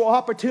unusual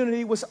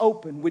opportunity was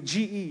open with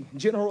GE,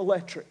 General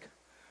Electric.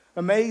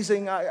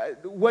 Amazing. I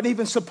wasn't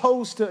even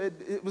supposed to.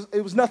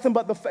 It was nothing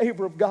but the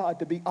favor of God,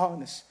 to be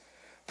honest.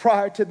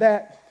 Prior to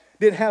that,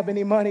 didn't have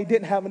any money,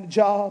 didn't have a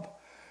job.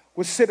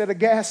 Would sit at a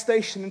gas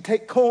station and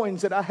take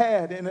coins that I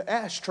had in an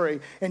ashtray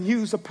and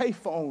use a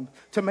payphone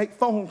to make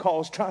phone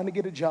calls trying to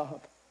get a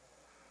job.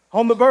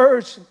 On the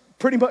verge,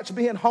 pretty much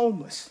being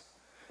homeless.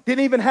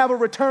 Didn't even have a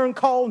return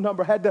call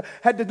number. Had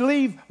to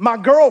leave my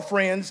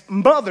girlfriend's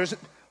mother's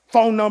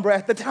phone number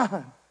at the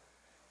time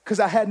because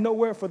I had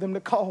nowhere for them to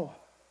call.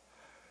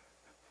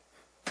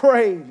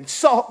 Prayed and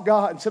sought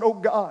God and said, oh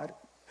God,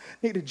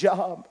 need a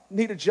job.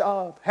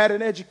 Had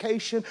an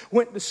education,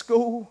 went to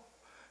school.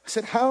 I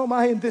said, how am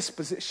I in this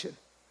position?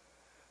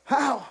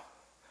 How?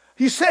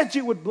 You said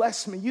you would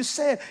bless me. You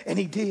said, and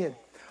he did.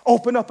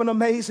 Open up an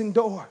amazing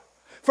door.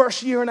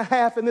 First year and a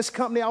half in this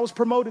company, I was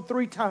promoted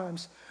 3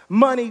 times.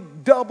 Money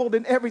doubled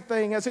and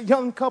everything. As a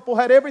young couple,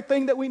 had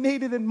everything that we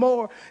needed and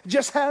more.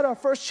 Just had our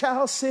first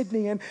child,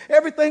 Sydney, and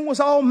everything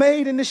was all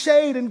made in the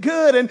shade and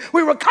good, and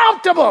we were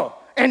comfortable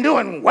and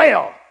doing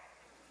well.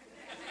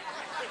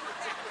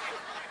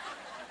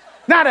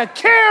 Not a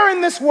care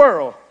in this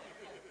world.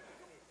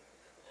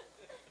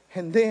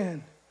 And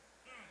then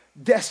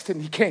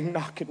destiny came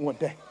knocking one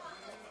day.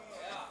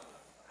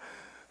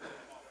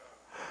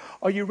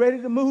 Are you ready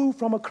to move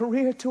from a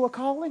career to a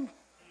calling?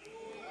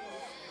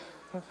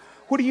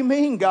 What do you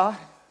mean, God?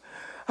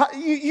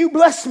 You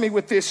blessed me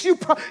with this. You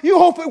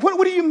hope.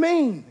 What do you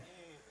mean?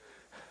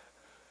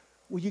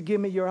 Will you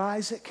give me your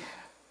Isaac?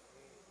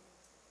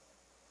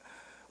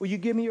 Will you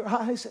give me your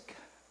Isaac?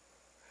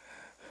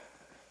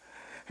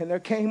 And there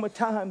came a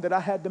time that I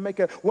had to make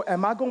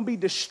am I going to be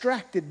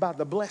distracted by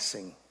the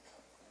blessing?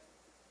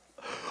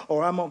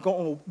 Or am I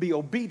going to be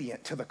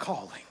obedient to the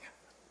calling?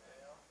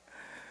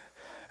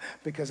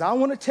 Because I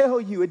want to tell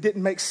you, it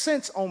didn't make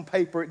sense on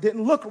paper. It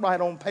didn't look right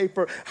on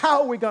paper.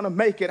 How are we going to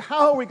make it?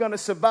 How are we going to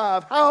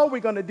survive? How are we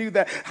going to do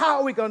that? How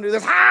are we going to do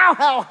this?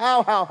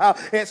 How?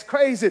 It's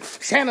crazy.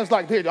 Santa's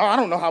like, dude, I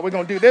don't know how we're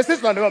going to do this. This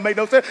is not going to make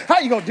no sense. How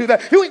are you going to do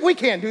that? We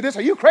can't do this.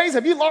 Are you crazy?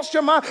 Have you lost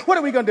your mind? What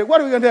are we going to do?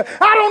 What are we going to do?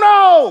 I don't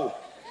know.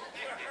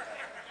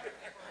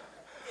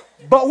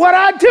 But what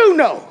I do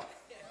know,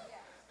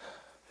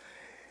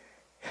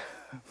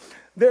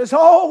 there's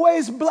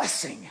always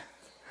blessing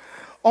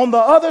on the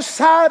other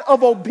side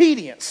of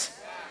obedience.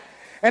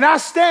 And I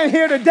stand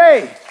here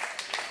today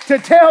to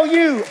tell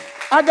you,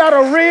 I got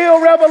a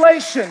real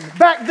revelation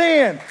back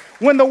then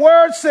when the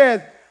word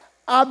said,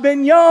 I've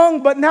been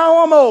young, but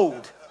now I'm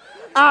old.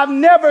 I've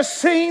never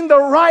seen the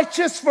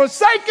righteous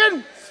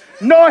forsaken,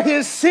 nor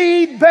his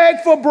seed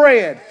beg for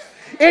bread.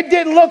 It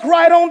didn't look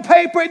right on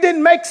paper. It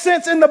didn't make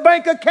sense in the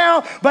bank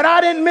account, but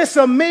I didn't miss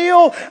a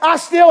meal. I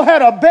still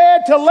had a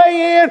bed to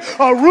lay in,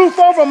 a roof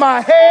over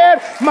my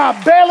head. My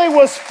belly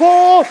was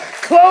full,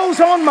 clothes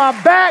on my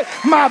back.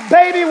 My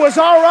baby was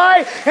all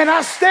right. And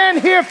I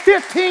stand here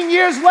 15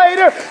 years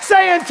later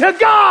saying, to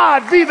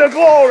God be the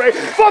glory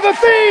for the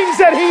things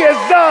that he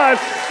has done.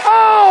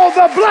 Oh,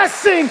 the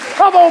blessing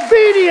of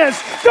obedience.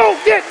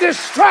 Don't get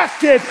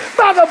distracted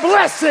by the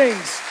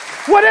blessings.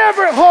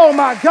 Whatever, oh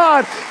my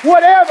God,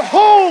 whatever,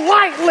 hold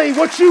lightly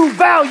what you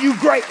value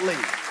greatly.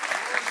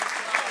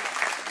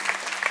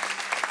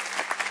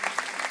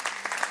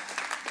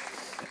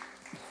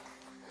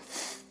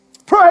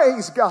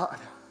 Praise God.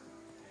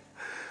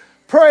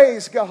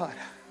 Praise God.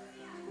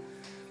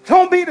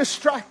 Don't be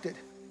distracted.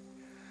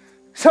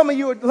 Some of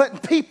you are letting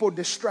people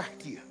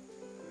distract you.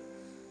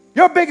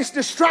 Your biggest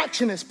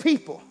distraction is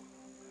people.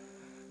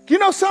 You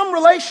know, some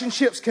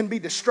relationships can be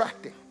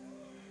distracting.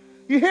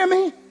 You hear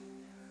me?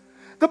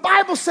 The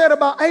Bible said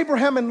about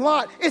Abraham and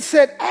Lot, it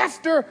said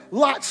after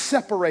Lot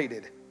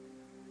separated.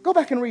 Go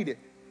back and read it.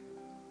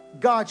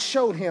 God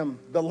showed him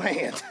the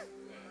land.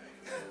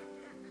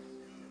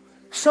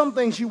 Some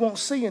things you won't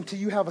see until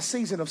you have a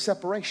season of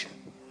separation.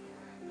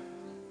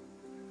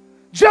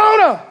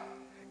 Jonah,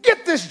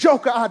 get this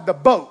joker out the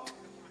boat.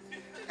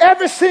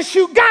 Ever since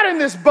you got in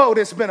this boat,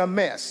 it's been a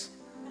mess.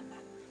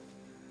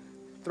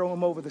 Throw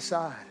him over the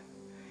side.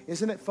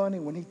 Isn't it funny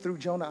when he threw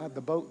Jonah out the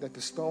boat that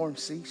the storm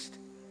ceased?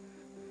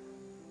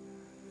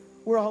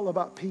 We're all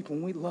about people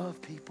and we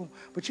love people,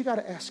 but you got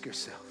to ask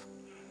yourself,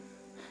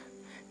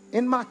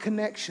 in my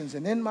connections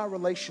and in my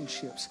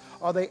relationships,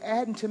 are they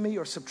adding to me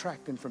or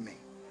subtracting from me?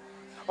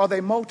 Are they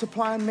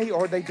multiplying me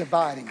or are they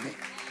dividing me?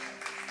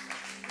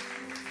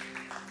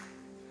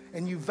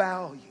 And you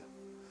value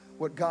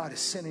what God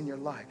has sent in your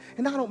life.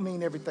 And I don't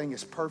mean everything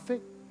is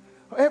perfect.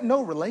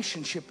 No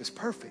relationship is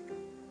perfect.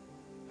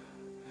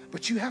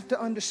 But you have to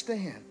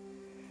understand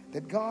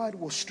that God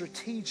will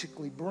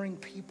strategically bring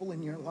people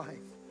in your life.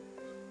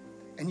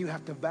 And you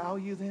have to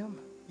value them.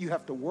 You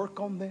have to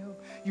work on them.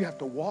 You have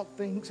to walk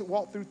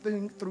through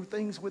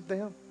things with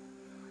them.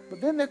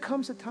 But then there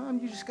comes a time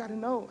you just got to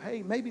know,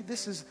 hey, maybe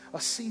this is a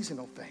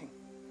seasonal thing.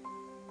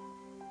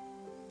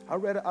 I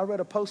read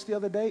a post the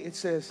other day. It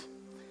says,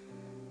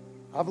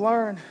 I've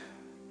learned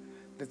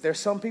that there's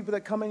some people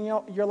that come in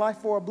your life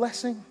for a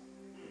blessing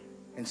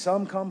and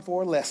some come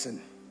for a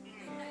lesson.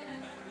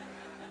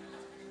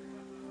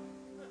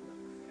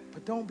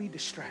 But don't be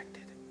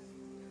distracted.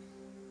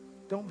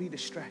 Don't be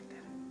distracted.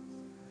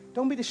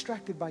 Don't be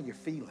distracted by your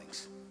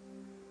feelings.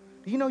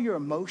 Do you know your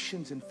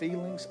emotions and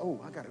feelings? Oh,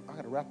 I gotta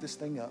wrap this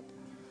thing up.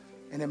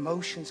 And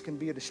emotions can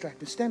be a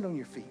distraction. Stand on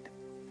your feet.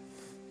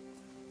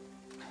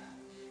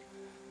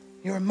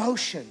 Your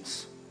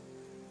emotions,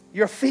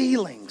 your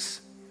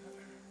feelings.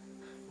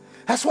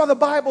 That's why the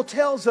Bible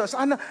tells us,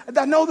 I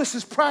know this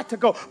is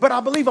practical, but I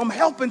believe I'm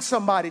helping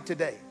somebody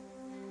today.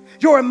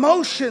 Your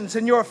emotions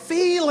and your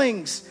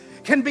feelings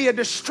can be a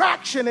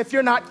distraction if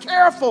you're not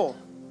careful.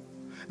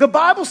 The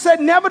Bible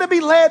said never to be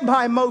led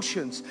by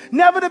emotions,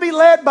 never to be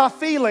led by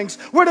feelings.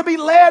 We're to be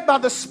led by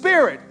the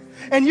Spirit.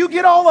 And you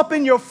get all up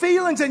in your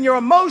feelings and your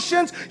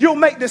emotions, you'll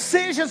make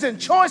decisions and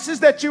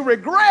choices that you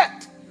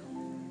regret.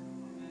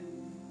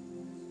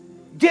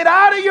 Get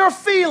out of your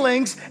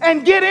feelings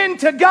and get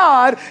into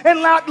God and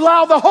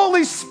allow the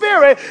Holy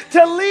Spirit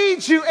to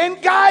lead you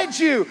and guide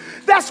you.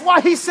 That's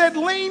why he said,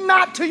 lean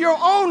not to your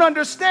own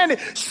understanding.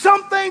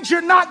 Some things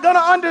you're not going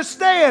to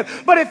understand,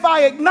 but if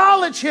I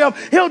acknowledge him,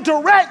 he'll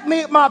direct me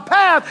at my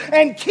path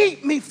and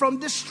keep me from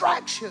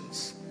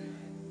distractions.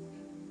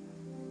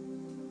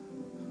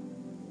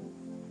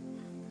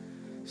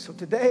 So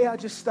today I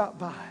just stopped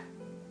by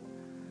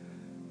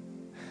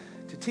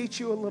to teach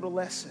you a little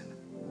lesson.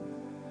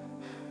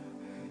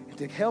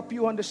 To help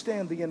you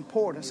understand the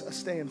importance of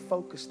staying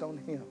focused on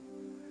him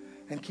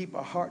and keep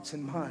our hearts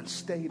and minds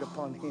stayed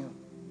upon him.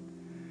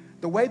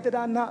 The way that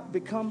I not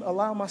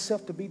allow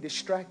myself to be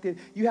distracted,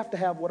 you have to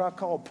have what I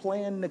call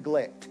planned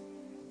neglect.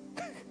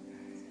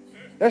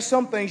 There's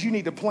some things you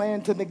need to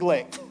plan to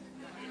neglect.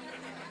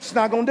 It's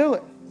not going to do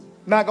it.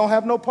 Not going to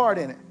have no part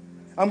in it.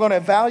 I'm going to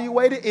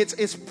evaluate it.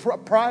 It's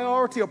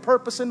priority or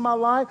purpose in my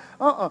life.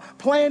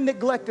 Plan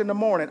neglect in the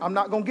morning. I'm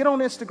not going to get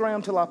on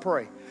Instagram till I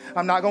pray.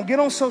 I'm not going to get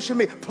on social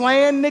media.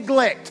 Plan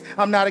neglect.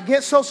 I'm not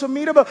against social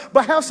media,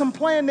 but have some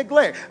plan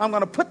neglect. I'm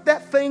going to put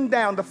that thing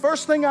down. The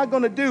first thing I'm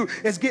going to do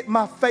is get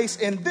my face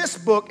in this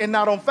book and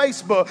not on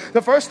Facebook.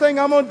 The first thing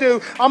I'm going to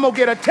do, I'm going to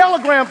get a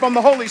telegram from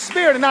the Holy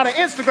Spirit and not an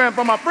Instagram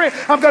from my friend.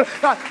 I'm going to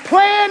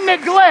plan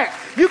neglect.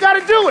 You got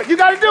to do it. You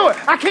got to do it.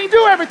 I can't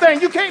do everything.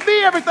 You can't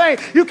be everything.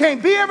 You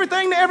can't be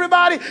everything to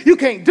everybody. You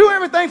can't do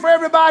everything for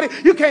everybody.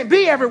 You can't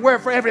be everywhere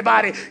for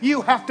everybody.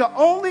 You have to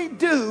only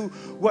do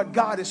what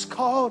God has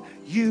called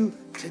you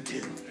to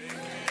do.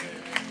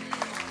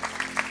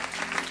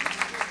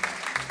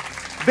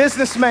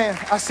 Businessman,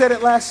 I said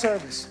it last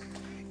service.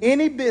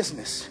 Any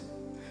business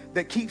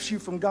that keeps you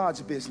from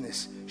God's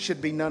business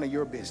should be none of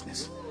your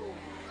business.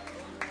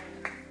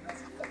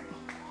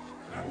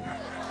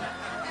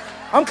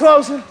 I'm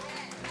closing.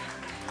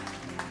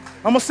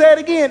 I'm going to say it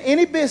again.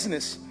 Any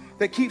business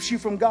that keeps you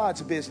from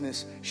God's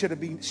business should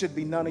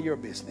be none of your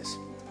business.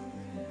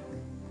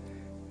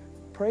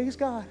 Praise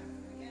God.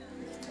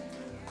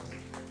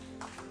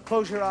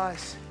 Close your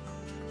eyes.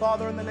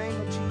 Father, in the name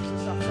of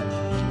Jesus, I thank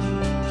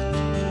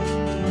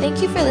you.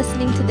 Thank you for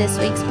listening to this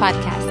week's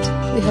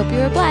podcast. We hope you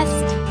were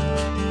blessed.